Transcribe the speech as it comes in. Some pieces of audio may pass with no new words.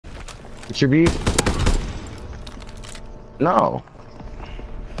What's your beef? No.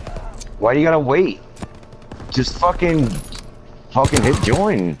 Why do you gotta wait? Just fucking hit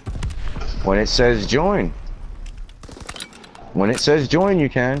join. When it says join. When it says join, you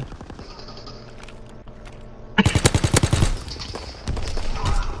can.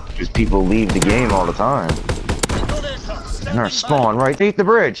 Because people leave the game all the time. And our spawn right beneath the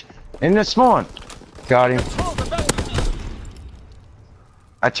bridge. In the spawn. Got him.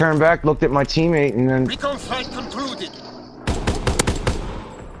 I turned back, looked at my teammate, and then... Recon flight concluded.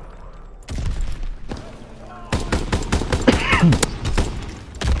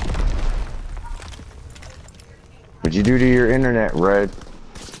 What'd you do to your internet, Red?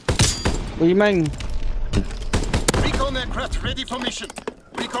 What do you mean? Recon aircraft ready for mission.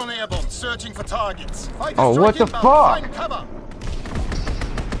 Recon airborne searching for targets. Oh, what the fuck? Find cover.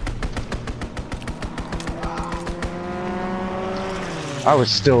 I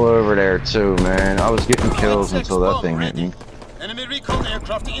was still over there too, man. I was getting kills until that thing hit me. Enemy recon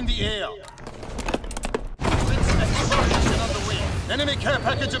aircraft in the air. Enemy care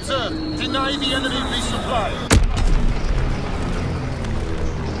package observed. Deny the enemy resupply.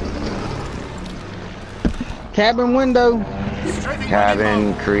 Cabin window.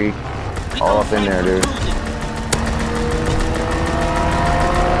 Cabin, creek, all up in there, dude.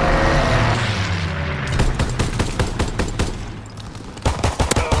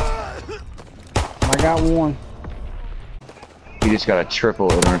 I got one. You just got a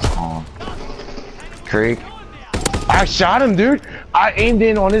triple in our spawn. Creek. I shot him, dude. I aimed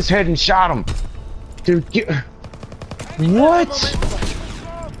in on his head and shot him. Dude, get... What?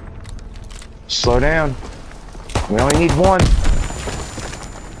 Slow down. We only need one.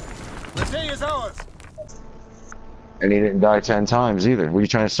 The day is ours. And he didn't die 10 times either. What are you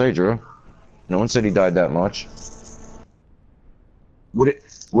trying to say, Drew? No one said he died that much.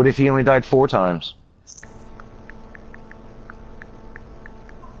 What if he only died 4 times?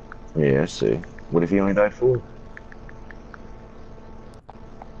 Yeah, I see. What if he only died 4?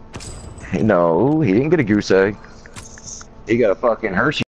 No, he didn't get a goose egg. He got a fucking Hershey.